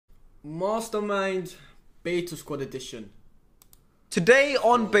Mastermind Beta Squad Edition. Today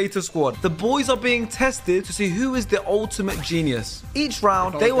on Beta Squad, the boys are being tested to see who is the ultimate genius. Each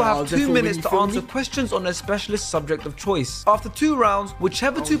round, they will have 2 minutes to answer questions on their specialist subject of choice. After 2 rounds,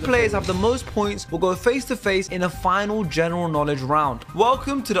 whichever 2 players have the most points will go face to face in a final general knowledge round.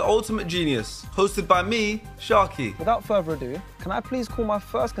 Welcome to the Ultimate Genius, hosted by me, Sharky. Without further ado, can I please call my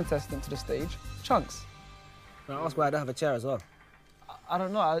first contestant to the stage, Chunks? Can I ask why I don't have a chair as well? I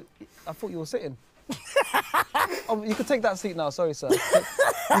don't know, I thought you were sitting. Oh, you could take that seat now, sorry sir.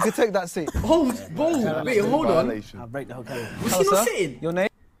 You could take that seat. Oh, wait, hold on. I'll break the whole cage. Was he not sitting? Your name?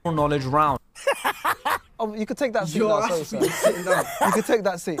 Knowledge round. Oh, you could take that seat now, sorry sir. You could take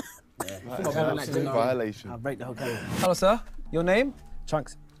that seat. Violation. I'll break the whole cage. Hello sir, your name?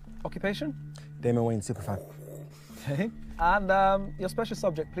 Chunks. Occupation? Damon Wayne, superfan. Okay. And your special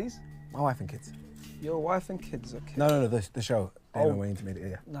subject, please? My wife and kids. Your wife and kids, okay. No, the show. Damon Wayne made it,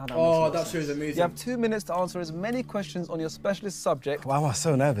 yeah. No, Oh, that show's amazing. You have 2 minutes to answer as many questions on your specialist subject. Why am I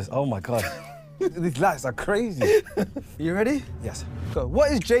so nervous? Oh my God. These lights are crazy. You ready? Yes. Go.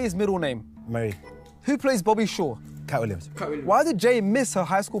 What is Jay's middle name? Mary. Who plays Bobby Shaw? Cat Williams. Why did Jay miss her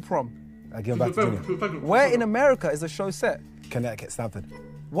high school prom? I give back to Junior. Where in America is the show set? Connecticut, Stanford.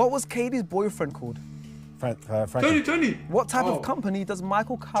 What was Katie's boyfriend called? Frankie. Tony. What type of company does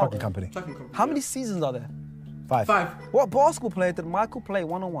Michael Cowell? Trucking company. How many seasons are there? 5. 5. What basketball player did Michael play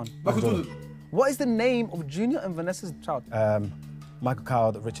one-on-one? Michael Jordan. What is the name of Junior and Vanessa's child? Michael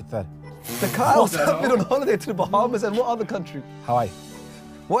Cowell, Richard III. The Kyles have been on holiday to the Bahamas and what other country? Hawaii.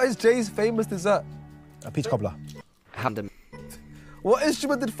 What is Jay's famous dessert? A peach cobbler. Hamden. What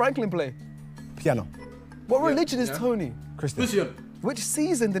instrument did Franklin play? Piano. What religion is Tony? Christian. Which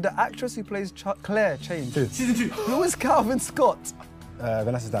season did the actress who plays Claire change? 2. Season 2. Who is Calvin Scott?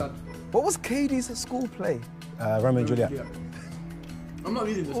 Vanessa's dad. What was Katie's school play? Romeo and Juliet. I'm not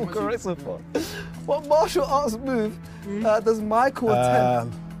reading this. Oh, correct so far. What martial arts move does Michael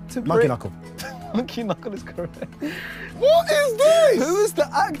attempt to break? Monkey knuckle. Monkey knuckle is correct. What is this? Who is the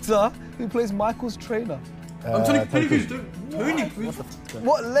actor who plays Michael's trainer? I'm Tony Cruz. Tony Cruz.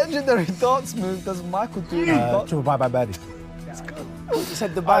 What legendary dance move does Michael do? Triple bye birdie. You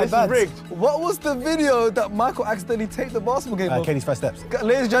said the bye rigged. What was the video that Michael accidentally taped the basketball game of? Katie's first steps.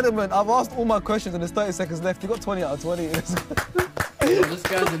 Ladies and gentlemen, I've asked all my questions and there's 30 seconds left. You got 20 out of 20. This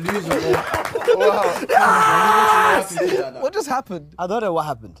guy's a loser. What just happened? I don't know what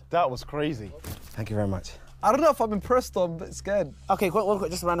happened. That was crazy. Thank you very much. I don't know if I'm impressed or I'm a bit scared. Okay,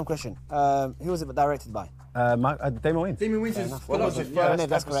 just a random question. Who was it directed by? Damon Wayne. Damon Wayne is When was the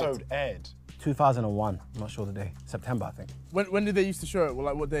first episode aired? 2001. I'm not sure the day. September, I think. When did they used to show it? Well,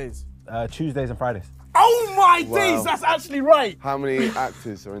 like what days? Tuesdays and Fridays. Oh my days! That's actually right. How many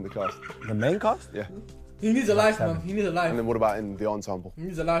actors are in the cast? The main cast? Yeah. He needs a life, man. He needs a life. And then what about in the ensemble? He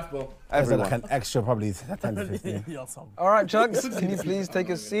needs a life, bro. Everyone. Like an extra, probably 10 to 15. All right, Chunks, can you please take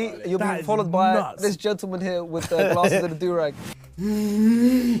a seat? You'll be That is followed by nuts. this gentleman here with the glasses and a do-rag.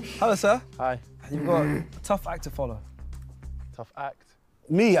 Hello, sir. Hi. You've got a tough act to follow. Tough act.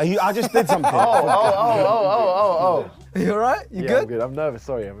 Me? I just did something. Oh. You all right? You Yeah, good? I'm good. I'm nervous.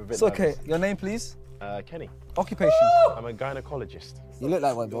 Sorry, I'm a bit It's okay. Your name, please? nervous. Kenny. Occupation. I'm a gynecologist. You look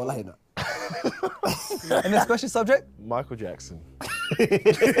like one, but wallahi not. And your special subject? Michael Jackson. Man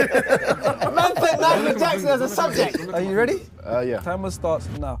said Michael Jackson as a subject. Are you ready? Yeah. Timer starts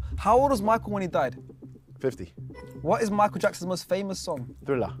now. How old was Michael when he died? 50. What is Michael Jackson's most famous song?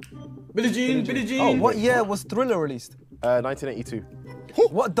 Thriller. Billie Jean. Oh, what year was Thriller released? 1982.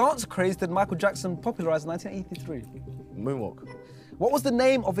 What dance craze did Michael Jackson popularize in 1983? Moonwalk. What was the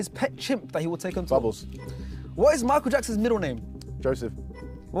name of his pet chimp that he would take on tour? Bubbles. What is Michael Jackson's middle name? Joseph.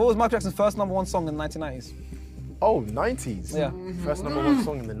 What was Michael Jackson's first #1 song in the 1990s? Oh, 90s. Yeah. First #1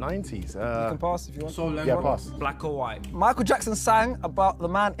 song in the 90s. You can pass if you want. Yeah, pass. Black or white? Michael Jackson sang about the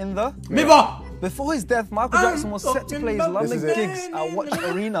man in the... Mirror. Before his death, Michael Jackson was set to play his London is it. gigs at Watch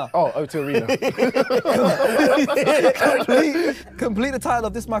Arena. Oh, O2 Arena. Complete the title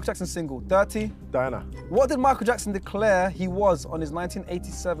of this Michael Jackson single, Dirty. Diana. What did Michael Jackson declare he was on his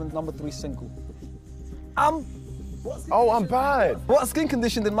 1987 #3 single? Oh, I'm bad. What skin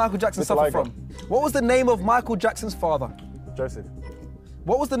condition did Michael Jackson suffer Vitiligo. from? What was the name of Michael Jackson's father? Joseph.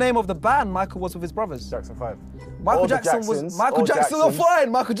 What was the name of the band Michael was with his brothers? Jackson 5. Michael All the Jackson Jacksons, Michael all Jackson Jacksons.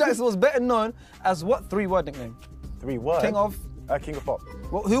 fine. Michael Jackson was better known as what 3-word nickname? 3 words. King of. King of Pop.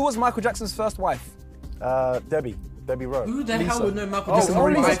 Well, who was Michael Jackson's first wife? Debbie Rowe. Who the hell would know Michael Oh, Jackson?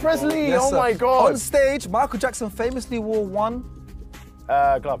 Elvis Presley. Yes, oh sir. my God. On stage, Michael Jackson famously wore one.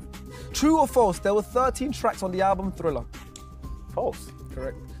 Glove. True or false? There were 13 tracks on the album Thriller. False.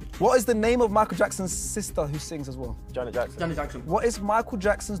 Correct. What is the name of Michael Jackson's sister who sings as well? Janet Jackson. Janet Jackson. What is Michael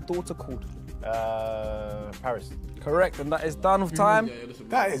Jackson's daughter called? Paris. Correct, and that is done with time.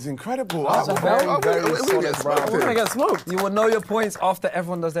 That is incredible. That's a very solid round. We're gonna get smoked. You will know your points after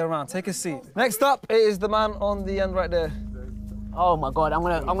everyone does their round. Take a seat. Next up, it is the man on the end right there. Oh my God, I'm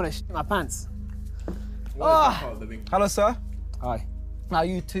gonna shit my pants. Hello, sir. Hi. Now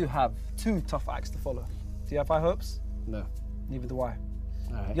you two have 2 tough acts to follow. Do you have high hopes? No. Neither do I.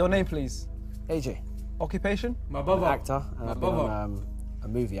 All right. Your name, please. AJ. Occupation, My brother. Actor. And My I've been brother. on a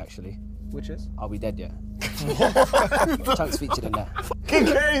movie actually. which is? Are We Dead Yet? Chunk's featured in that.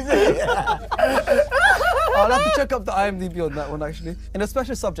 Crazy. I'll have to check up the IMDb on that one actually. In a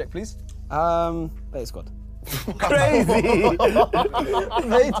special subject, please. Play Squad. Crazy. All of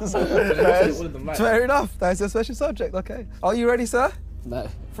them right. Fair enough. That's a special subject. Okay. Are you ready, sir? No.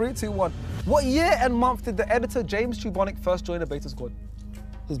 3, 2, 1. What year and month did the editor James Chubonic first join the Beta Squad?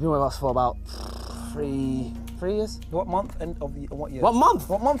 He's been with us for about three years. What month and what year? What month?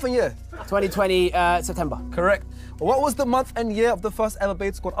 What month and year? 2020 September. Correct. What was the month and year of the first ever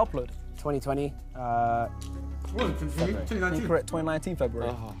Beta Squad upload? 2020. What, 2019? Incorrect. 2019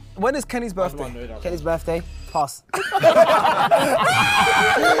 February. When is Kenny's birthday? Kenny's birthday. Pass.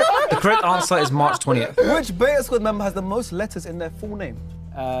 The correct answer is March 20th. Which Beta Squad member has the most letters in their full name?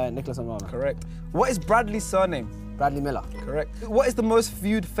 Nicholas O'Mara. Correct. What is Bradley's surname? Bradley Miller. Correct. What is the most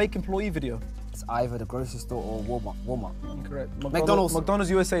viewed fake employee video? It's either the grocery store or Walmart. Incorrect. McDonald's. McDonald's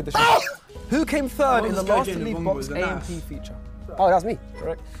USA. The show. Who came third in the This guy last to getting leave the box wrong with the AMP knife. feature? Oh, that's me.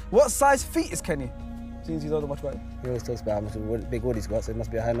 Correct. What size feet is Kenny? Seems you don't know much about it. He always talks about how much big wood he's got, so it must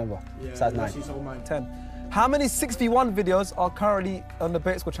be a high number. Yeah, Size 9. she's all mine. 10. How many 6v1 videos are currently on the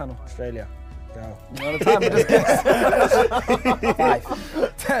Beta Squad channel? Australia. Go. None of the time, just guess.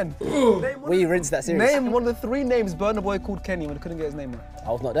 5. 10. We rinsed that series. Name one of the 3 names Burna Boy called Kenny when he couldn't get his name right.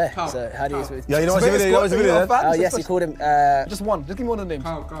 I was not there. How? So how do you expect? Yeah, you know what's the Beta video? You know what's the Squad, video you're a then? fan? Oh Just yes, he special- called him. Just one. Just give me one of the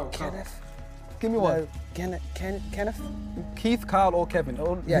names. Kenneth. Give me one. Kenneth. Keith, Kyle, or Kevin.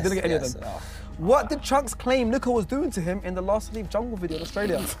 Oh, Yes, he didn't get any yes. of them. What did Chunks claim Nico was doing to him in the Last Leave Jungle video in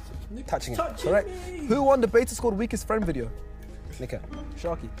Australia? Touching him. Correct. Who won the Beta Squad Weakest Friend video? Nico.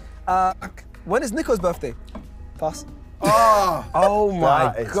 Sharky. When is Nico's birthday? Pass. Oh my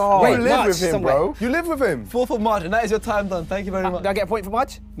That is- God. Wait, you live March with him, somewhere. bro. You live with him. 4th of March, and that is your time done. Thank you very much. Do I get a point for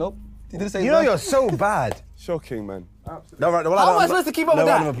March? Nope. You didn't say You know his you're so bad. Shocking, man. No, right, well, How am I supposed to keep up no with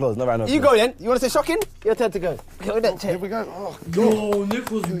that? round of applause. No round of You applause. go then. You want to say shocking? Your turn to go. Go with that Here chair. we go. Oh, Yo,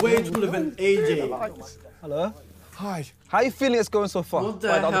 Nick was way taller than AJ. Hello. hi. How are you feeling it's going so far? What the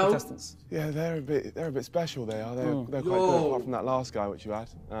by the other hell? contestants? Yeah, they're a bit special. They are. They're quite Yo. good apart from that last guy which you had.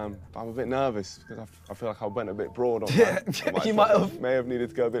 I'm a bit nervous because I feel like I went a bit broad on Yeah, that. you might have. May have needed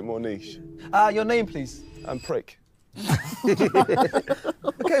to go a bit more niche. Your name, please. Prick.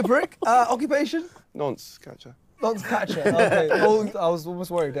 Okay, Brick. Occupation? Nonce catcher. Nonce catcher. Okay. Oh, I was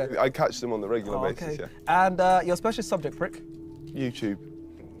almost worried there. I catch them on the regular Oh, basis. okay. Yeah. And your special subject, Prick? YouTube.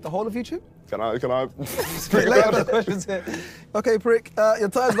 The whole of YouTube? Can I? Prick, lay out the questions here. Okay, Prick, your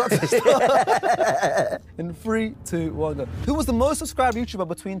time's about to start. In 3, 2, 1, go. Who was the most subscribed YouTuber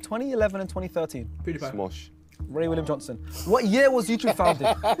between 2011 and 2013? PewDiePie. Smosh. Ray William Johnson. What year was YouTube founded?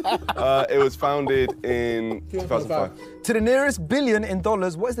 It was founded in 2005. To the nearest billion in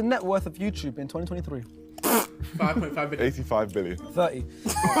dollars, what is the net worth of YouTube in 2023? 5.5 billion. 85 billion. 30.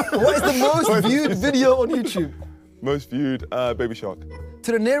 What is the most viewed video on YouTube? Most viewed, Baby Shark.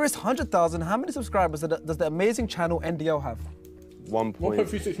 To the nearest 100,000, how many subscribers does the amazing channel NDL have?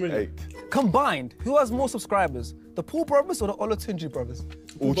 1.36 million. 1.8. Combined, who has more subscribers? The Paul brothers or the Olatunji brothers?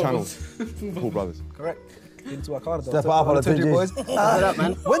 All channels. Paul Brothers. Correct. Into Wakanda. Step up, Olatunji. boys. What up,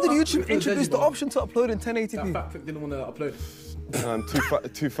 man? When did YouTube introduce the option to upload in 1080p? That fat prick didn't want to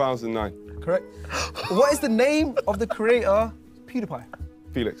upload. 2009. Correct. What is the name of the creator, PewDiePie?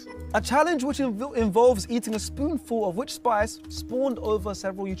 Felix. A challenge which involves eating a spoonful of which spice spawned over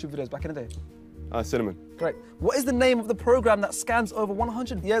several YouTube videos back in the day? Cinnamon. Correct. What is the name of the program that scans over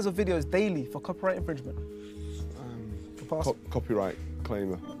 100 years of videos daily for copyright infringement? Pass. Copyright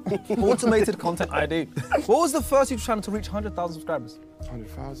claimer. Automated content ID. What was the first YouTube channel to reach 100,000 subscribers?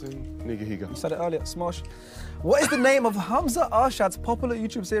 100,000. Nigga You Higa. said it earlier, Smosh. What is the name of Hamza Arshad's popular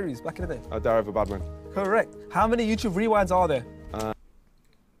YouTube series back in the day? Diary of a Bad Man. Correct. How many YouTube rewinds are there?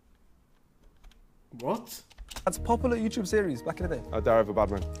 What? That's popular YouTube series back in the day. Diary of a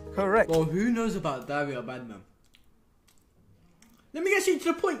Bad Man. Correct. Well, who knows about Diary of a Bad Man? Let me get straight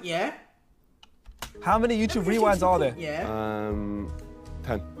to the point, yeah? How many YouTube rewinds are there? Yeah.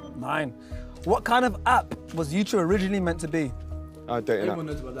 10. 9. What kind of app was YouTube originally meant to be? Dating Everyone app.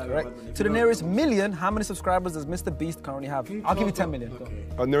 knows about that. Correct. To the nearest million, how many subscribers does Mr. Beast currently have? I'll give you 10 million.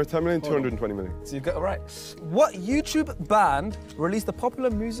 Go. Near 10 million, 220 million. So you got it right. What YouTube band released a popular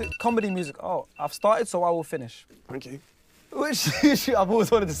comedy music? Oh, I've started, so I will finish. Thank you. Which YouTube, I've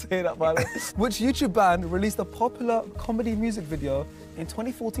always wanted to say that, by the way. Which YouTube band released a popular comedy music video in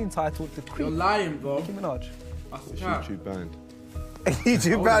 2014 titled The Creep? You're lying, bro. Nicki Minaj. It's a YouTube band.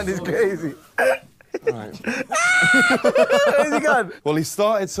 YouTube band is crazy. Right. Where's he gone? Well, he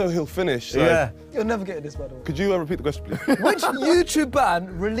started, so he'll finish. So. Yeah. You're never getting this, by the way. Could you repeat the question, please? Which YouTube band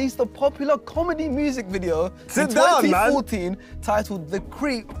released a popular comedy music video in Sit down, man. 2014 titled The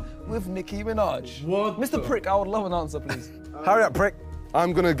Creep with Nicki Minaj? What Mr. the- Prick, I would love an answer, please. Hurry up, prick.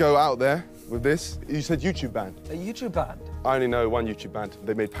 I'm gonna go out there with this. You said YouTube band. A YouTube band? I only know one YouTube band.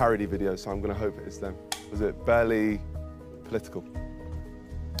 They made parody videos, so I'm gonna hope it's them. Was it Barely Political?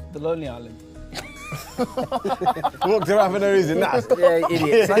 The Lonely Island. Walked around for no reason. Nah. Yeah,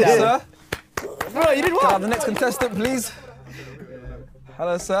 idiot. Thank you, sir. Bro, you did Can I what? have the next contestant, please?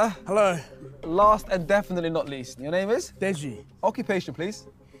 Hello, sir. Hello, Last and definitely not least. Your name is? Deji. Occupation, please.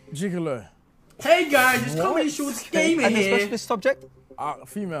 Gigolo. Hey guys, it's Comedy Shorts Gaming And your here. specialist subject?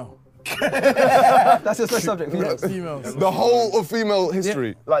 Female. That's your special subject. Females. Females. The whole of female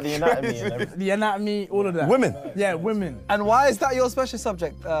history. Like the anatomy and everything. The anatomy, all of that. Women. Yeah, women. And why is that your special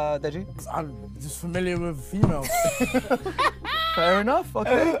subject, Deji? I'm just familiar with females. Fair enough.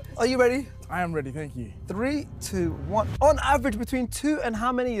 Okay. Are you ready? I am ready, thank you. 3, 2, 1. On average, between 2 and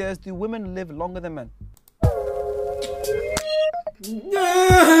how many years do women live longer than men?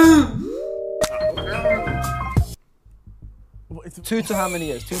 What, it's- 2 to how many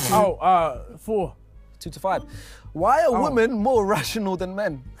years? 2 to 4. 2 to 5. Why are women more rational than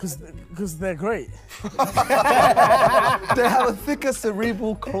men? Because they're great. They have a thicker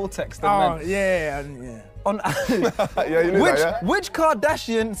cerebral cortex than men. Yeah. On Yeah, you knew which that, yeah? which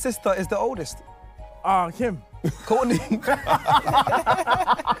Kardashian sister is the oldest? Kim. Courtney.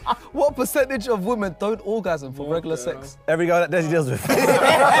 What percentage of women don't orgasm for regular sex? Every guy that Desi deals with. 20%?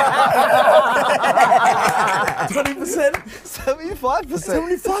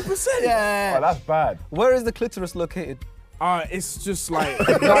 75%. 75%? Yeah. Oh, that's bad. Where is the clitoris located? It's just like,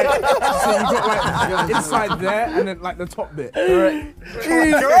 so you got like inside there and then like the top bit. Correct.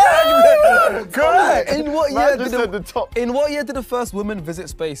 Correct. In what Man year just did said the top. In what year did the first woman visit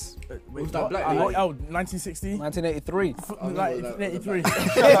space? Was that black lady? 1960? 1983. 1983.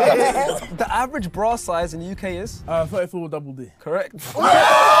 The average bra size in the UK is? 34 double D. Correct.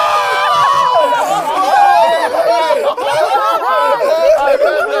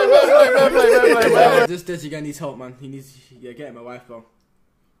 This Desi guy needs help, man. He needs, get him a wife, bro.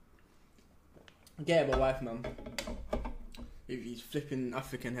 Get him a wife, man. If he's flipping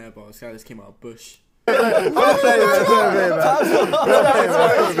African hair, bro, this guy just came out of bush. How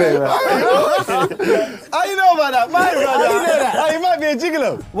you know about that? My brother. How you might be a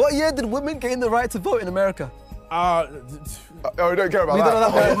gigolo. What year did women gain the right to vote in America? Oh, we don't care about We that.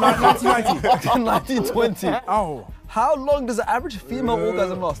 don't know that 1990. 1920. Oh, How long does the average female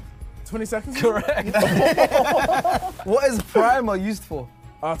orgasm last? 20 seconds? Correct. What is primer used for?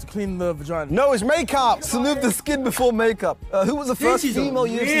 To clean the vagina. No, it's makeup. Smooth the skin before makeup. Who was the first This is a female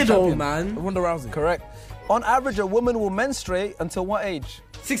UFC weirdo, champion? man. Ronda Rousey. Correct. On average, a woman will menstruate until what age?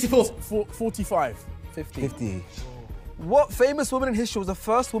 64. 45. 50. 50. What famous woman in history was the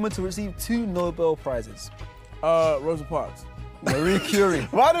first woman to receive 2 Nobel Prizes? Rosa Parks. Marie Curie.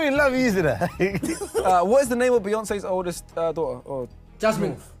 Why do we love using that? What is the name of Beyonce's oldest daughter? Or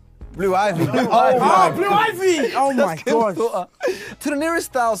Jasmine. Blue Ivy. Blue Ivy! Oh my Kim's god. daughter. To the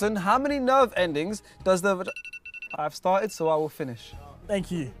nearest 1,000, how many nerve endings does the... I've started, so I will finish.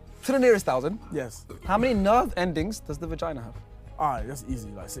 Thank you. To the nearest 1,000, Yes. how many nerve endings does the vagina have? Alright, that's easy,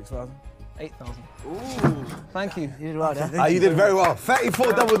 like 6,000. 8,000. Thank you. You did well, yeah? You did very well.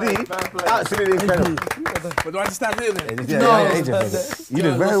 34 double D. Absolutely incredible. But do I just stand here then? You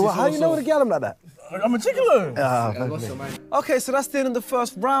did very well. How do you know what to get them like that? I'm a gigolo. What's your mind? Okay, so that's the end of the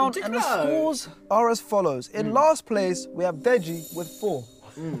first round, and the Ridiculous. scores are as follows. In last place, we have Deji with 4.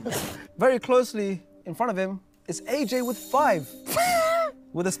 Very closely in front of him is AJ with 5.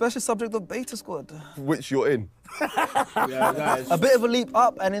 With a special subject of Beta Squad. Which you're in. Yeah, that is. A bit of a leap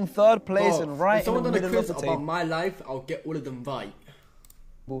up, and in 3rd place Bro, and right if in someone the done a middle of quiz the about table. my life, I'll get all of them right.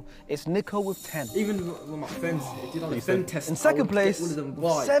 It's Nico with 10. Even with my friends, if you done a friend test, In I 2nd would place, get all of them with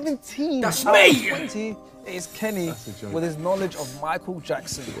right. 17 That's out me! of 20 is Kenny with his knowledge of Michael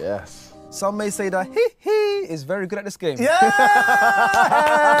Jackson. Yes. Some may say that he is very good at this game. Yeah!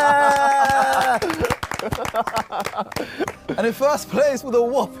 And in first place with a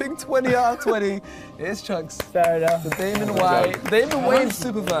whopping 20 out of 20 is Chunks. Fair enough. The Damon White. Damon Wayne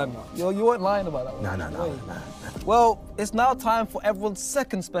superfan. You weren't lying about that one. No. Well, it's now time for everyone's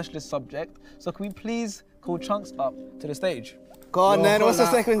second specialist subject. So can we please call Chunks up to the stage? Go on then, what's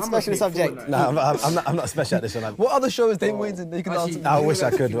the second specialist subject? No, I'm not special at this one. What other show is Damon Wayne's in that you can answer? I wish I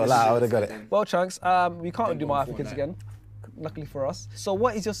could, but I would have got it. Well, Chunks, we can't do My Africans again, luckily for us. So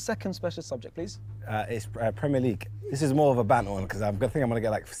what is your second specialist subject, please? It's Premier League. This is more of a banter one because I think I'm going to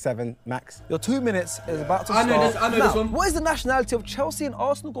get like 7 max. Your 2 minutes is about to start. I know this one. What is the nationality of Chelsea and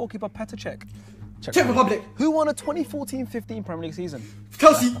Arsenal goalkeeper Petr Cech? Czech Republic. Who won a 2014-15 Premier League season?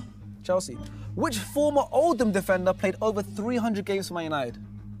 Chelsea. Which former Oldham defender played over 300 games for Man United?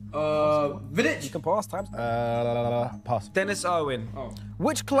 Vidic. You can pass, times. Pass. Dennis Irwin.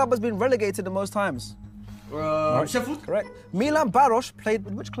 Which club has been relegated the most times? Sheffield. Correct. Milan Baros played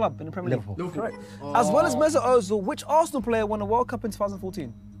with which club in the Premier League? Liverpool. Correct. As well as Mesut Ozil, which Arsenal player won the World Cup in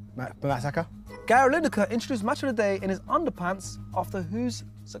 2014? Matt Saka. Gary Lineker introduced Match of the Day in his underpants after whose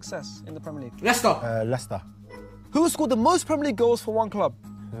success in the Premier League? Leicester. Leicester. Who scored the most Premier League goals for one club?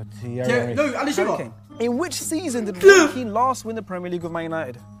 No, Ali Harry Shearer. Kane. In which season did Roy Keane last win the Premier League with Man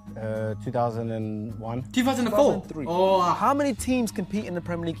United? 2001. 2004. 2003. Oh, How many teams compete in the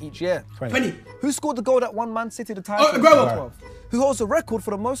Premier League each year? 20. Who scored the goal that won Man City the title? Oh, in Aguero. 2012? Who holds the record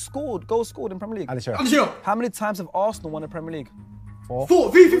for the most goals scored in Premier League? Ali Shearer. Ali Shearer. How many times have Arsenal won the Premier League? 4.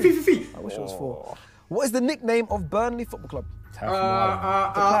 4. V. I wish it was 4. What is the nickname of Burnley Football Club? The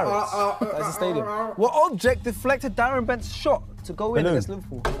Clarets. That's the stadium. What object deflected Darren Bent's shot to go in Balloon. against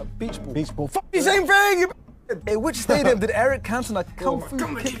Liverpool? A beach ball. Beach ball. Fuck the same thing! In which stadium did Eric Cantona kung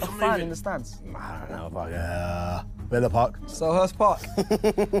fu kick a fan in the stands? I don't know, but Villa Park. Selhurst Park.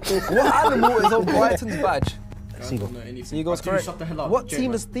 What animal is on Brighton's badge? Seagull. Seagull's correct. What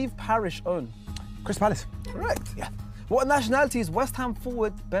team does Steve Parish own? Crystal Palace. Correct. Yeah. What nationality is West Ham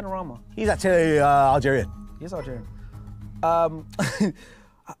forward Ben Rama? He's actually Algerian. He's Algerian.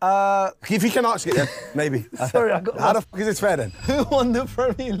 If he can ask it, then maybe. Sorry, I got How the lost. fuck is it fair then? Who won the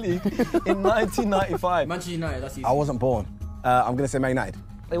Premier League in 1995? Manchester United, that's easy. I wasn't born. I'm going to say Man United.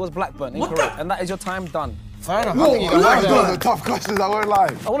 It was Blackburn. What Incorrect. the- And that is your time done. Fair enough. Those are tough questions, I won't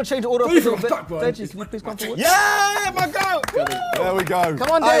lie. I want to change the order. Who you a little from bit. Blackburn? Deji, can you please come forward? Yeah, my girl! There we go.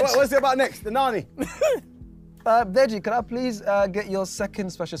 Come on, Alright, Dej. what's it about next? The Nani. Deji, can I please get your second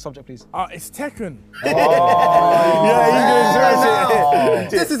special subject, please? It's Tekken.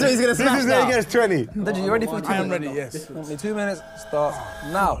 This is what he's going to This smash is where he now. gets 20. Deji, you ready for your 2 I am minutes? ready, yes. Only 2 minutes. Start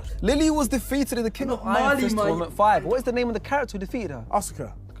now. Lily was defeated in the King of Iron Mali, Fist mate. Tournament 5. What is the name of the character who defeated her?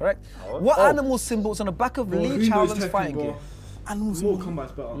 Asuka. Correct. What animal symbol is on the back of Bro, Lee who knows Chowlin's Tekken, fighting bro? gear? Animals. Mortal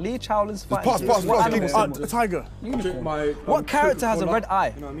Kombat's better. Lee Chowlin's fighting pass, gear. pass, What pass, animal keep it. symbol? A tiger. What character has a red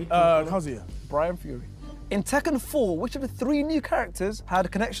eye? You know what I mean? Kazuya. Brian Fury. In Tekken 4, which of the 3 new characters had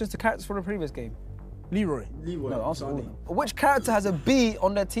connections to characters from the previous game? Leroy. Leroy. No, answer all of them. Which character has a B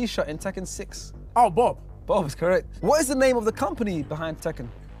on their t-shirt in Tekken 6? Oh, Bob. Bob is correct. What is the name of the company behind Tekken?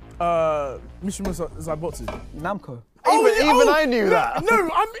 Mishima Zaibotsu. Namco. Even I knew that. No,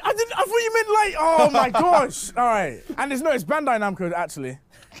 I didn't. I thought you meant like. Oh my gosh! All right, and it's Bandai Namco actually.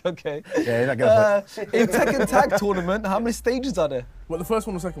 Okay. Yeah, you're not going to In Tekken Tag Tournament, how many stages are there? What, the first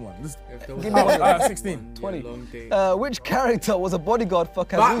one or second one? Give me one. 16. 20. Which character was a bodyguard for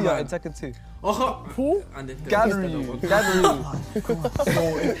Kazuya Batman. in Tekken 2? Paul? Ganryu.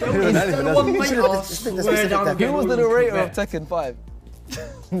 Who was the narrator of Tekken 5?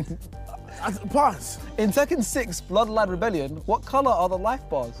 Pass. In Tekken 6, Bloodline Rebellion, what color are the life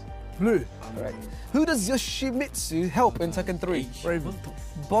bars? Blue. Correct. Who does Yoshimitsu help in Tekken 3? Raven.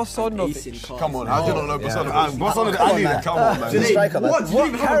 Bosonovich. Come on, how do you not know Bosonovic? I knew that. Come on, man.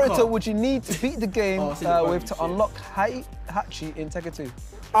 What character would you need to beat the game with to unlock Hachi in Tekken 2?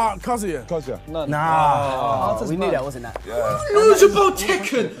 Kazuya. None. Nah. Answer's We knew none. that, wasn't that? Knows about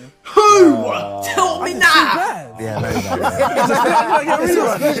Tekken? Who? Tell me now! Yeah, very bad.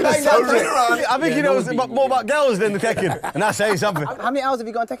 I I think he knows more about girls than the Tekken, and that's saying something. How many hours have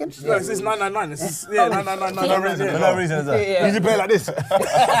you got on Tekken? No, it's 999. This is 999. For no reason is that. You should play like this.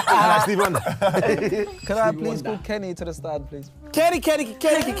 Like Steve Wonder. Can I please call Kenny to the stand, please? Kenny.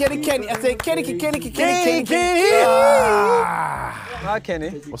 I say Kenny. Hi,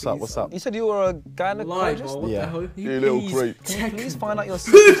 Kenny. What's up? What's up? You said you were a Lie, gynecologist? bro. What Yeah. the hell? You little creep. Can you please find out your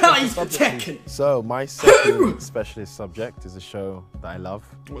Who second is subject, please? Tekken? So my second specialist subject is a show that I love.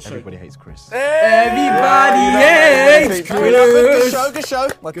 What show? Everybody Hates Chris. Everybody hates Good Chris. show, good show.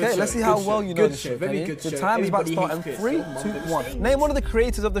 Okay, Good let's show, see how good well show, you know good the show, show. very Kenny. good The show. time is about to start in Everybody hates 3, Chris. 2, 1. Name one of the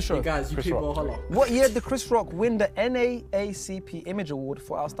creators of the show. Hey guys, you people, holla. What year did Chris Rock win the NAACP Image Award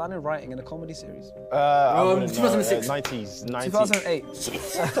for Outstanding Writing in a Comedy Series? 2006. 90s. 2008.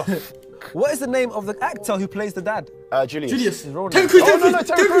 What is the name of the actor who plays the dad? Julius. Julius. Ronan. Terry Crews. Oh, no,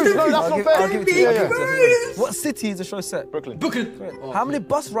 Terry Crews. No, that's not fair. I'll give it to you. Yeah, I'll yeah. give it to you. What city is the show set? Brooklyn. Brooklyn. How many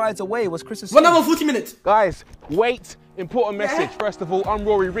bus rides away was Chris's 1 school? hour 40 minutes. Guys, wait. Important message. First of all, I'm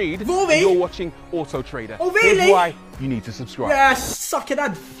Rory Reid. Rory? And you're watching Auto Trader. Oh, really? Here's why you need to subscribe. Yeah, suck it,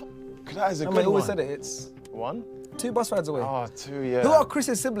 Dad. That is a I good always one. said it. It's One. 2 bus rides away. Oh, 2, yeah. Who are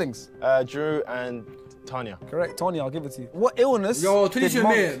Chris's siblings? Drew and Tanya. Correct, Tony. I'll give it to you. What illness? Yo, did 22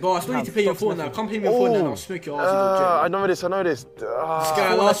 Monk minutes. Bro, I still need to pay your have? phone now. Come pay me your phone now. I'll smoke your ass. I You know this. This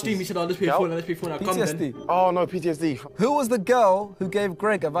guy last stream, he said, "Oh, let's pay your phone. Let's pay your phone." Now come then. PTSD. Oh no, PTSD. Who was the girl who gave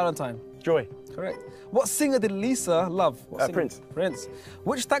Greg a Valentine? Joy. Correct. What singer did Lisa love? What singer? Prince. Prince.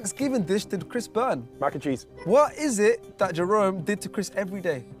 Which Thanksgiving dish did Chris burn? Mac and cheese. What is it that Jerome did to Chris every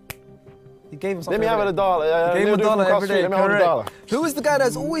day? He gave him something. Let me have every a day. dollar. He gave him a dollar every day. Let me have a Correct. dollar. Who is the guy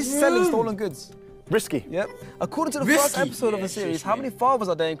that's always selling stolen goods? Risky. Yep. According to the Risky. first episode of Yeah, the series, sheesh, how many fathers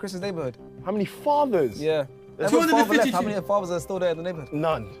are there in Chris's neighborhood? How many fathers? Yeah. Everyone's father left. 252. How many fathers are still there in the neighborhood?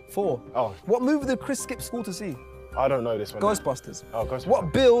 None. 4. Oh. What movie did Chris skip school to see? I don't know this one. Ghostbusters. Oh, Ghostbusters.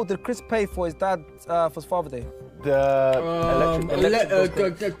 What bill did Chris pay for his dad for his Father's Day? The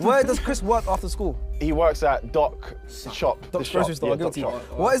Where does Chris work after school? He works at Doc Shop. Doc's the grocery shop. store. Yeah, I'll give it Doc to you. Shop.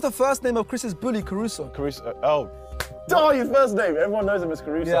 What is the first name of Chris's bully, Caruso? Caruso. Oh, your first name. Everyone knows him as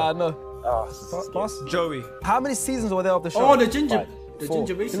Caruso. Yeah, I know. Oh, Pass. Joey. How many seasons were there of the show? Oh, the ginger. The 4.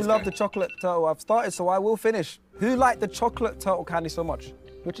 ginger racist Who loved guy. the chocolate turtle? I've started, so I will finish. Who liked the chocolate turtle candy so much?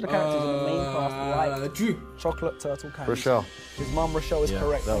 Which of the characters in the main cast liked Drew. chocolate turtle candy? Rochelle. His mum Rochelle is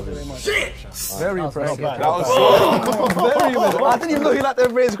correct. Thank you very much. Shit. Very impressive. bad. That was Very impressive. I didn't even know he liked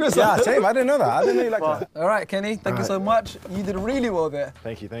them raised Chris. Yeah, same. I didn't know that. I didn't know you liked that. All right, Kenny, thank you so much. You did really well there.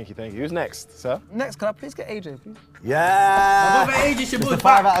 Thank you, thank you, thank you. Who's next, sir? Next, can I please get AJ, please? Yeah. Brother AJ should put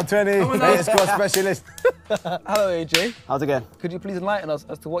 5 out of 20. Come on now. Beta squad specialist. Hello, AJ. How's it going? Could you please enlighten us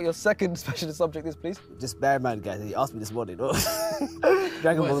as to what your second specialist subject is, please? Just bear in mind, guys, he asked me this morning.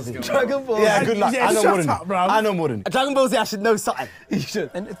 Dragon Ball Z. Dragon Ball. Yeah, good luck. Yeah, I know shut more than up, bro. I know more than. Dragon Ball Z, I should know something. You should.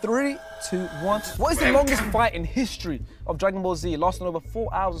 And 3, 2, 1. What is the longest fight in history of Dragon Ball Z, lasting over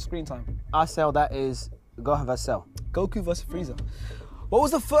 4 hours of screen time? I sell that is Gohan vs Cell. Goku vs Frieza. What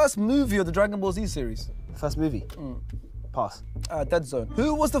was the first movie of the Dragon Ball Z series? First movie. Pass. Dead Zone.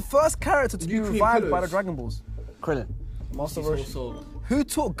 Who was the first character to be Nuclear revived by the pillars. Dragon Balls? Krillin. Master He's Roshi. also- Who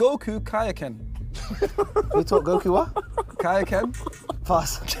taught Goku Kaioken? Who taught Goku what? Kaioken?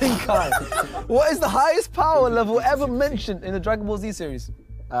 Pass. King Kai. What is the highest power level ever mentioned in the Dragon Ball Z series?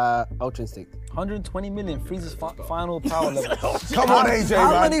 Ultra Instinct. 120 million, Frieza's final power level. Come on, AJ,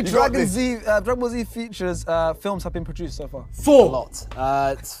 How man. many You got Dragon this. Dragon Ball Z features films have been produced so far? 4. Lot.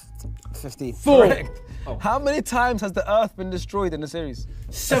 It's 15. 4. Correct. How many times has the Earth been destroyed in the series?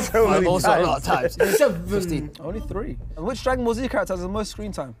 7. Also a lot of times. 7. Only 3. And which Dragon Ball Z character has the most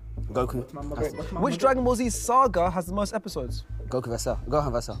screen time? Goku. Which Dragon Ball Z saga has the most episodes? Goku vs Cell.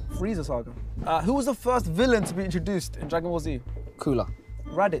 Gohan vs Cell. Frieza saga. Who was the first villain to be introduced in Dragon Ball Z? Cooler.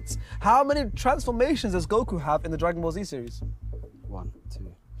 Raditz. How many transformations does Goku have in the Dragon Ball Z series? 1,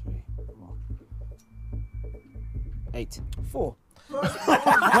 2, 3, 4. 8. 4.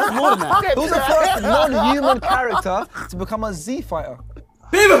 That's more than that. Who's the first non-human character to become a Z fighter?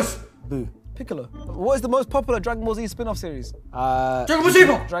 Beavers. Boo. Piccolo. What is the most popular Dragon Ball Z spin-off series? Dragon Ball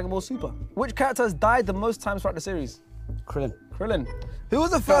Super. Dragon Ball Super. Which character has died the most times throughout the series? Krillin. Krillin. Who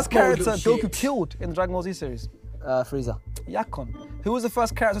was the first Dragon Ball character shit. Goku killed in the Dragon Ball Z series? Frieza. Yakon. Who was the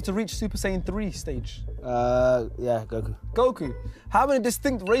first character to reach Super Saiyan 3 stage? Yeah, Goku. Goku. How many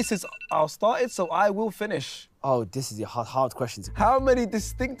distinct races are started, so I will finish? Oh, this is a hard question. How many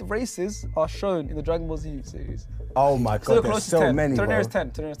distinct races are shown in the Dragon Ball Z series? Oh my To the god, there's closest so 10. many, To the bro. nearest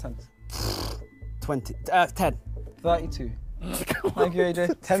 10. To the nearest 10. 20. 10. 32. Thank you,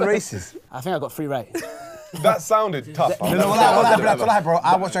 AJ. 10 races. I think I got 3 right. That sounded tough. No, that's a lie, bro.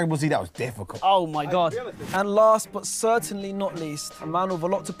 I watched Dragon Ball Z. That was difficult. Oh my god. And last but certainly not least, a man with a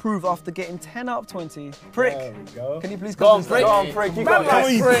lot to prove after getting 10 out of 20. Prick. Can you please Go on, to the Prick. stage? Go on, Prick, you Come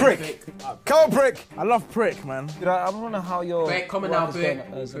on, you prick. Come on, prick. I love prick, man. Dude, I don't know how your Break coming work out, is break.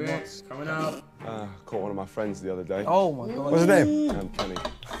 going as a Break nonce. coming out. Caught one of my friends the other day. Oh my God. What's his name? Kenny.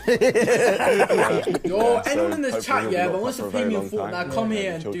 Anyone in this hopefully chat, he'll yeah, be but locked wants up to for a pay me very a long fortnight, time. come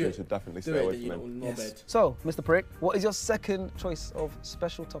here and Children do it. should definitely Do stay it, away you know, from no him. bed. So, Mr. Prick, what is your second choice of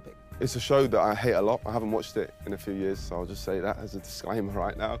special topic? It's a show that I hate a lot. I haven't watched it in a few years, so I'll just say that as a disclaimer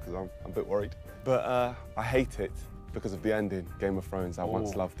right now, because I'm a bit worried. But I hate it because of the ending. Game of Thrones, I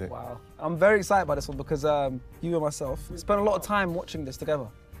once loved it. Wow. I'm very excited by this one because you and myself spent a lot of time watching this together.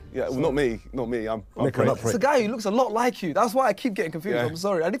 Yeah, well, not me. I'm Nick, great. not It's a guy who looks a lot like you. That's why I keep getting confused. Yeah. I'm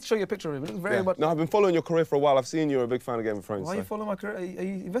sorry. I need to show you a picture of him. He looks very much. No, I've been following your career for a while. I've seen you're a big fan of Game of Thrones. Why are you so following my career? Are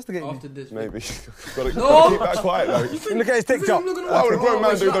you investigating After me? this. maybe. gotta keep that quiet though. Look at his TikTok. Why would a grown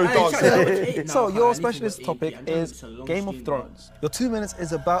man do those dances? So your specialist topic is Game of Thrones. Your 2 minutes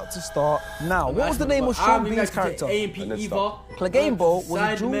is about to start now. What was the name of Sean Bean's character? AMP And then Eva. stop. Clegane was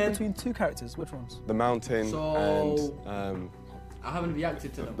a duel Sidemen. between two characters. Which ones? The Mountain So- and I haven't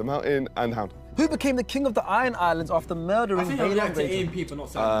reacted to them. The Mountain and Hound. Who became the king of the Iron Islands after I murdering think I Balon reacted to Greyjoy? AMP, but not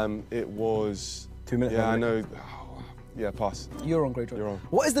Simon. It was 2 minutes. Yeah, I know. Oh, yeah, pass. Euron Greyjoy. Euron.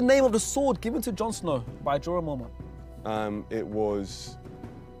 What is the name of the sword given to Jon Snow by Jorah Mormont? It was.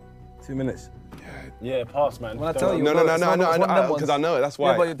 2 minutes. Yeah, pass, man. When I tell you, No, it's one of them ones. because I know it. That's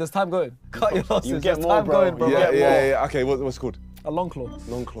why. Yeah, but there's time going. Cut your losses. You get There's more, time bro. going, bro. yeah. Okay, what's it called? A long claw.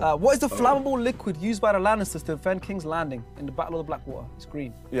 Long claw. What is the flammable liquid used by the Lannisters to defend King's Landing in the Battle of the Blackwater? It's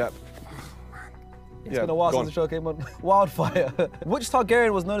green. Yeah. It's been a while since the show came on. Wildfire. Which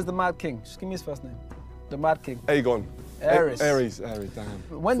Targaryen was known as the Mad King? Just give me his first name. The Mad King. Aegon. Aerys. Aerys,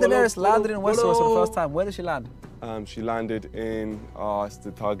 damn. When Daenerys landed in Westeros for the first time, where did she land? She landed in, it's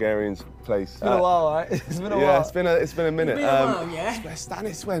the Targaryens' place. It's been a while, right? It's been a while. Yeah, it's been a minute. Been a while, yeah. It's where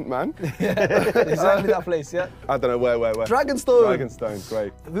Stannis went, man. Exactly that place, yeah. I don't know where. Dragonstone. Dragonstone,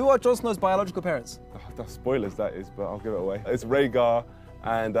 great. Who are Jon Snow's biological parents? Oh, that's spoilers, that is, but I'll give it away. It's Rhaegar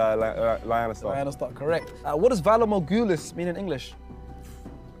and Lyanna Stark. Lyanna Stark, correct. What does Valar Morghulis mean in English?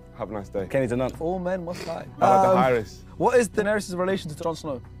 Have a nice day. Kenny's a nun. All men must die. Daenerys. What is Daenerys' relation to Jon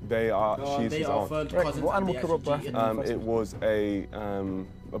Snow? She's They his are aunt. third Correct. cousins. What and animal they could rob actually Bran? cheated. It was a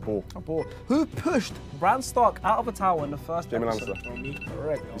boar. A boar. Who pushed Bran Stark out of a tower in the first Jaime episode? Lannister. Oh, me.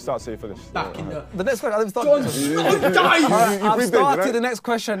 Correct. You start so you finish. Back in The next question, I didn't start. Jon Snow dies! I've breathed in, started right? the next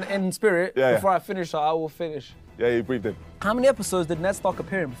question in spirit. Yeah, yeah. Before I finish, so I will finish. Yeah, you breathed in. How many episodes did Ned Stark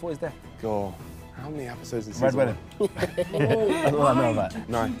appear in before his death? God. How many episodes in Red season Wedding. That's all I know about.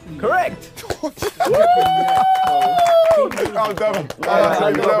 9? Correct. Oh, damn. If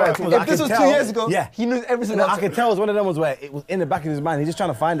this was 2 years ago, Yeah. he knew every single I answer. could tell it was one of them ones where it was in the back of his mind. He's just trying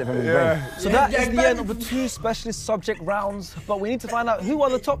to find it from his brain. So that is the end of the 2 specialist subject rounds, but we need to find out who are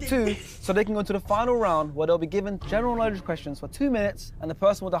the top 2 so they can go to the final round where they'll be given general knowledge questions for 2 minutes and the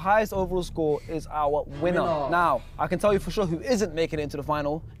person with the highest overall score is our winner. Now, I can tell you for sure who isn't making it into the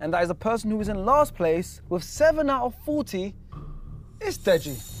final, and that is the person who is in last place with 7 out of 40. It's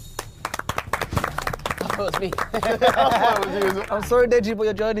Deji. Oh, it's me. I'm sorry, Deji, but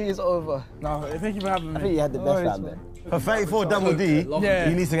your journey is over. No, thank you for having I think me. you had the best round there. For 34 double D, Yeah.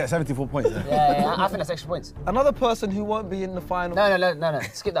 he needs to get 74 points. Yeah, I think that's extra points. Another person who won't be in the final No.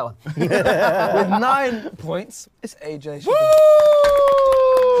 Skip that one. with 9 points is AJ.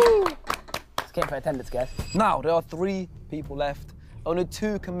 Just came for attendance, guys. Now, there are 3 people left. Only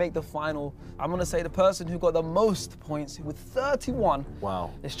 2 can make the final. I'm going to say the person who got the most points with 31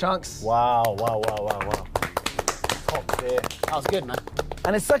 is Chunks. Wow. Top tier. That was good, man.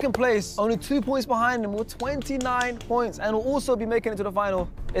 And in second place, only 2 points behind him with 29 points and will also be making it to the final,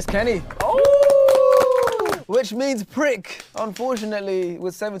 is Kenny. Which means Prick, unfortunately,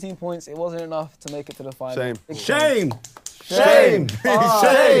 with 17 points, it wasn't enough to make it to the final. Shame. Shame. Shame. Shame.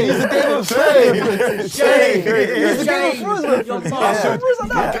 He's a Game of Thrones. Shame. He's a Game of Thrones reference.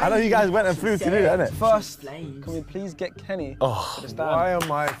 I know you guys went and flew to do that, innit? First, can we please get Kenny to the stand? Why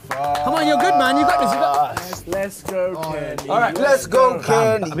am I far? Come on, you're good, man. You got this. Let's go, Kenny. All right, Let's go,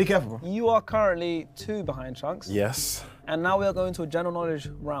 Kenny. Be careful, bro. You are currently 2 behind Chunks. Yes. And now we are going to a general knowledge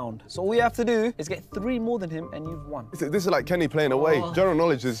round. So all you have to do is get 3 more than him and you've won. This is like Kenny playing away. General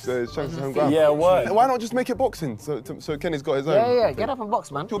knowledge is Chunks' home ground. Yeah, what? Why not just make it boxing so Kenny's got his own? Yeah. Get up and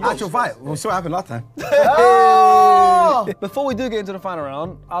box, man. Actual fight. We saw what happened last time. Before we do get into the final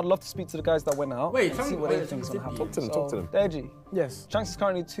round, I'd love to speak to the guys that went out Wait, and tell see me- what they wait, think is going to happen. Talk to them, talk to them. Deji, Yes. Chunks is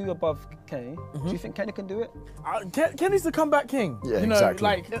currently 2 above Kenny. Do you think Kenny can do it? Kenny's the comeback king. Yeah, you know,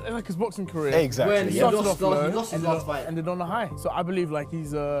 exactly. like his boxing career. When Exactly. he Started lost off low, his last fight. ended on a high. So I believe like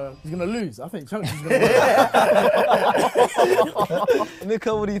he's gonna lose. I think Chunks is gonna win.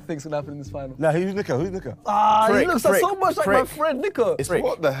 Nico, what do you think's gonna happen in this final? No, who's Nico? Who's Nico? He looks so much like my friend Nico.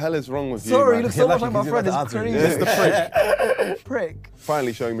 What the hell is wrong with you, Sorry, man? he looks so much like my friend. It's crazy. It's the prick. Prick.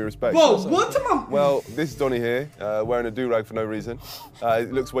 Finally showing me respect. Whoa, what am I? Well, this is Donny here, wearing a do-rag for no reason.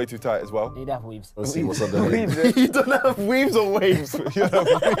 It looks way too tight as well. You'd have weaves. Let's see what's under here. You don't have weaves or waves. You have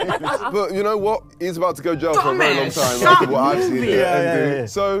weaves. But you know what? He's about to go jail for a very long time after what I've seen him do.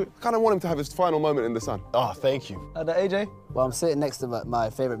 So, kind of want him to have his final moment in the sun. Oh, thank you. AJ? Well, I'm sitting next to my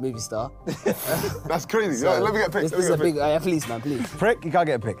favourite movie star. That's crazy. So, let me get picked. This is a big... please, man, please. Prick, you can't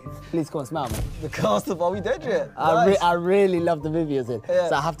get a pick. Please, come on, smile, man. The cast of Are We Dead Yet? I really love the movie as it, Yeah.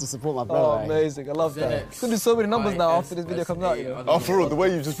 so I have to support my brother. Oh, right? amazing. I love that. It's gonna do so many numbers now after this video comes out, you know. Oh, for real, the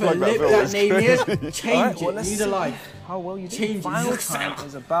way you just plugged that film that is name crazy. here, change it, need a life. How well you Change did. it. Final Look time at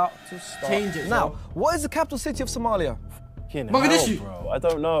is about to start. Change it, Now, bro. what is the capital city of Somalia? Mogadishu. Bro, I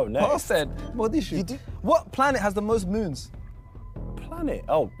don't know. I Next. said Mogadishu. What planet has the most moons? Planet.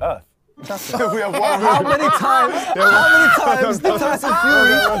 Oh, Earth. We have one How many times did Tyson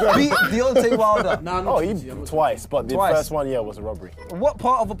Fury beat Deontay Wilder? Nah, Oh, he twice, but the Twice. first one, yeah, was a robbery. What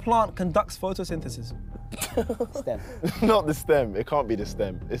part of a plant conducts photosynthesis? Stem. Not the stem. It can't be the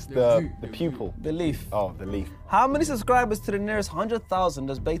stem. It's the pupil. The leaf. Oh, the leaf. How many subscribers to the nearest 100,000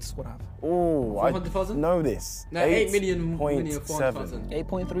 does Beta Squad have? Oh, I 400,000? know this. No, 8,000,000.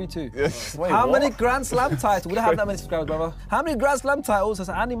 8.32. Wait, How what? many Grand Slam titles? We don't have that many subscribers, brother. How many Grand Slam titles has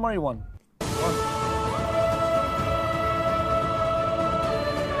Andy Murray won?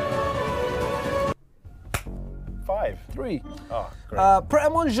 5. 3. Oh, great. Pret a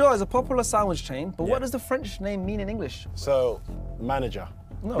Manger is a popular sandwich chain, but what does the French name mean in English? So, manager.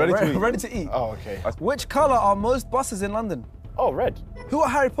 No, Ready to eat. ready to eat. Oh, okay. Which colour are most buses in London? Oh, red. Who are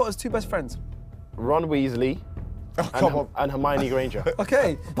Harry Potter's two best friends? Ron Weasley and Hermione Granger.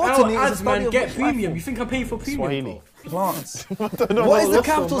 Okay. Botany Oh, is a ads, study man, of get which premium. You think I'm paying for premium? Swahili. plants. I don't know What is the lost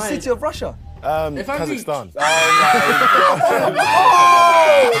capital your mind. city of Russia? If I reach- Kazakhstan.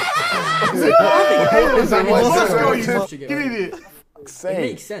 It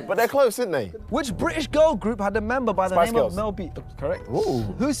makes sense. But they're close, aren't they? Which British girl group had a member by the Spice name Girls. of Mel B? Correct. Ooh.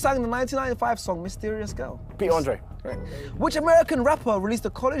 Who sang the 1995 song Mysterious Girl? Pete Andre. Correct. Which American rapper released a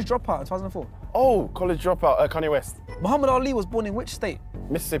College Dropout in 2004? Oh, college dropout, Kanye West. Muhammad Ali was born in which state?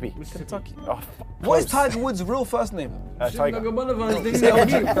 Mississippi. Kentucky. Oh, What is close. Tiger Woods' real first name? Tiger.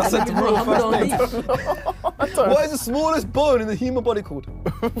 That's a real first name. What is the smallest bone in the human body called?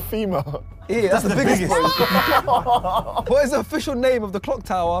 Female. Yeah, that's the biggest bone. What is the official name of the clock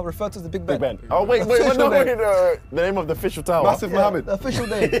tower referred to as the Big Ben? Big Ben. Oh, wait, Official no, name. wait, the name of the official tower. Massive Mohammed. The official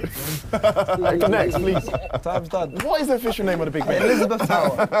name. Next, please. Time's done. What is the official name of the Big Ben? Elizabeth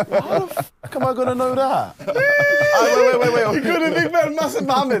Tower. How the fuck am I gonna know that? Wait. You could have Big Ben, Massive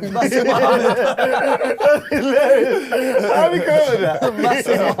Mohammed. Massive Mohammed. How do you go with that?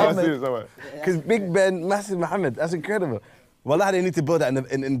 Massive I see Mohammed. it somewhere. Because Big Ben, Massive Mohammed, that's incredible. Well, they need to build that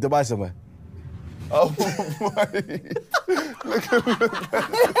in Dubai somewhere. Oh my. Look at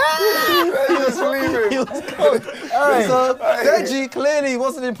Just leave it. Alright, so Deji clearly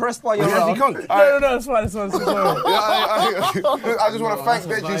wasn't impressed by your round. No, it's fine. It's fine. I just want to thank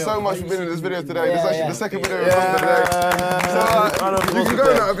Deji so much for being in this video today. This is actually the second video we've done today. So, you can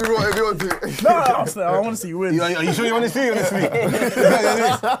go now if you want to. No, I want to see you win. Are you sure you want to see it?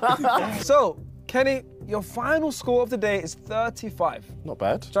 So, Kenny, your final score of the day is 35. Not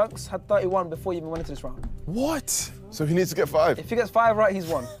bad. Junks had 31 before you even went into this round. What? So he needs to get 5. If he gets 5 right, he's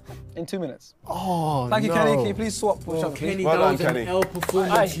won in 2 minutes. Oh, Thank you, Kenny. Can you please swap with Chunks? Kenny, Well that done, was Kenny. an L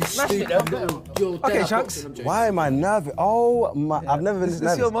performance. You stupid little. Okay, Chunks. Why am I nervous? Oh, my, I've never been this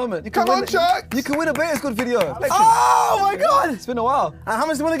This is your nervous. moment. You Come can on, win, Chunks. You can win a Beta Squad video. Oh my God! It's been a while. And how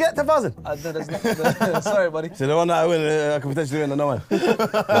much do you want to get? 10,000? No, there's nothing. Sorry, buddy. So the one that I win, I could potentially win another one.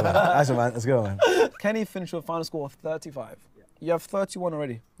 That's it, man. Let's go, man. Kenny finished with a final score of 35. You have 31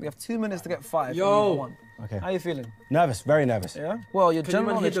 already. We have 2 minutes to get 5. Yo. and you have 1. Okay. How you feeling? Nervous, very nervous. Yeah? Well, your Can you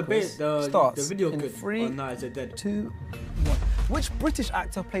general man hear knowledge the quiz bit, starts the video in good? 3, Oh, no, it's dead. 2, 1. Which British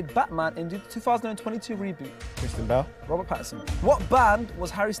actor played Batman in the 2022 reboot? Kristen Bell, Robert Pattinson. What band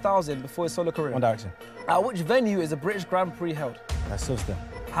was Harry Styles in before his solo career? One Direction. At which venue is the British Grand Prix held? That's Silverstone.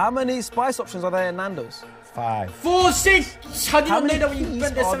 How many spice options are there in Nando's? 5. 4, 6. How do you How not know many that when you keys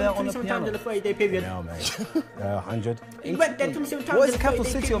went there are there on the 27 times in piano? a 30-day period? No, mate. 100. You went there 27 times What is in the a capital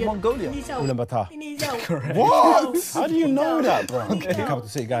 30-day city of period. Mongolia? He needs help. Ulaanbaatar. He needs help. What? How do you know that, bro? Okay, capital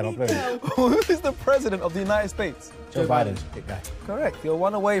city guy, don't play with me. Who is the president of the United States? Joe Biden, big guy. Correct, you're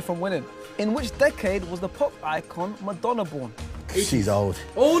 1 away from winning. In which decade was the pop icon Madonna born? She's old.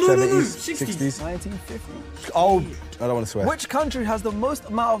 Oh, no, no, no. 70s, 60s. 1950. Old. I don't want to swear. Which country has the most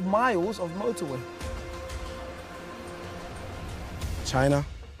amount of miles of motorway? China.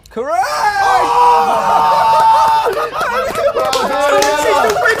 Correct!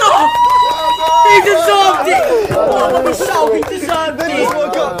 He deserved it! Oh, what a shout, he deserved it!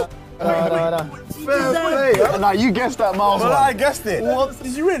 Nah, you guessed that miles. Well, I guessed it. What?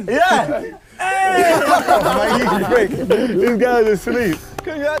 Did you win? Yeah. This guy's asleep.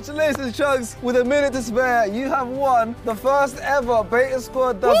 Congratulations, Chugs. With a minute to spare, you have won the first ever Beta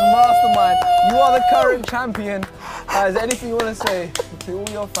Squad Does Mastermind. You are the current champion. Is there anything you want to say to all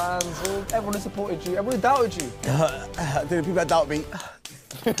your fans, everyone who supported you, everyone who doubted you? To the people that doubt me.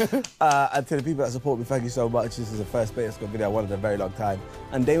 And to the people that support me, thank you so much. This is the first Beta Squad video I wanted a very long time.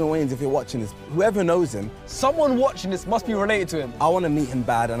 And Damon Wayans, if you're watching this, whoever knows him, someone watching this must be related to him. I want to meet him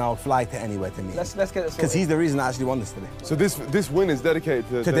bad, and I'll fly to anywhere to meet him. Let's get it sorted. Because he's the reason I actually won this today. So this win is dedicated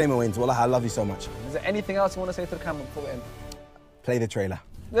To Damon Wayans. Wallah, I love you so much. Is there anything else you want to say to the camera before we end? Play the trailer.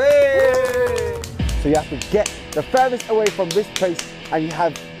 Yay! So you have to get the furthest away from this place, and you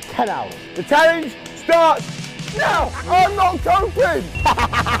have 10 hours. The challenge starts now. I'm not coping.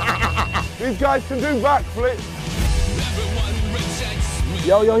 These guys can do backflips.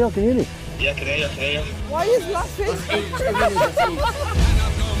 Yo, can you hear me? Yeah, I can hear you. Why is laughing?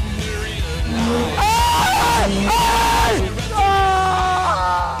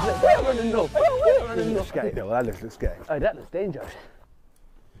 We're running north. We're looks scary though. That looks scary. Oh, that looks dangerous.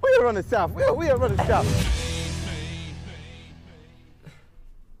 We are running south. We are running south.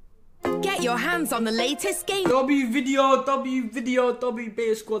 Get your hands on the latest game. W video,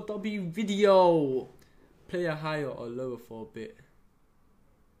 Beta Squad, W video. Play a higher or lower for a bit.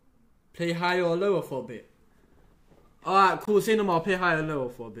 Play higher or lower for a bit. Alright, cool. Say no more. Play higher or lower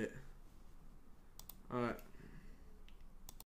for a bit. Alright.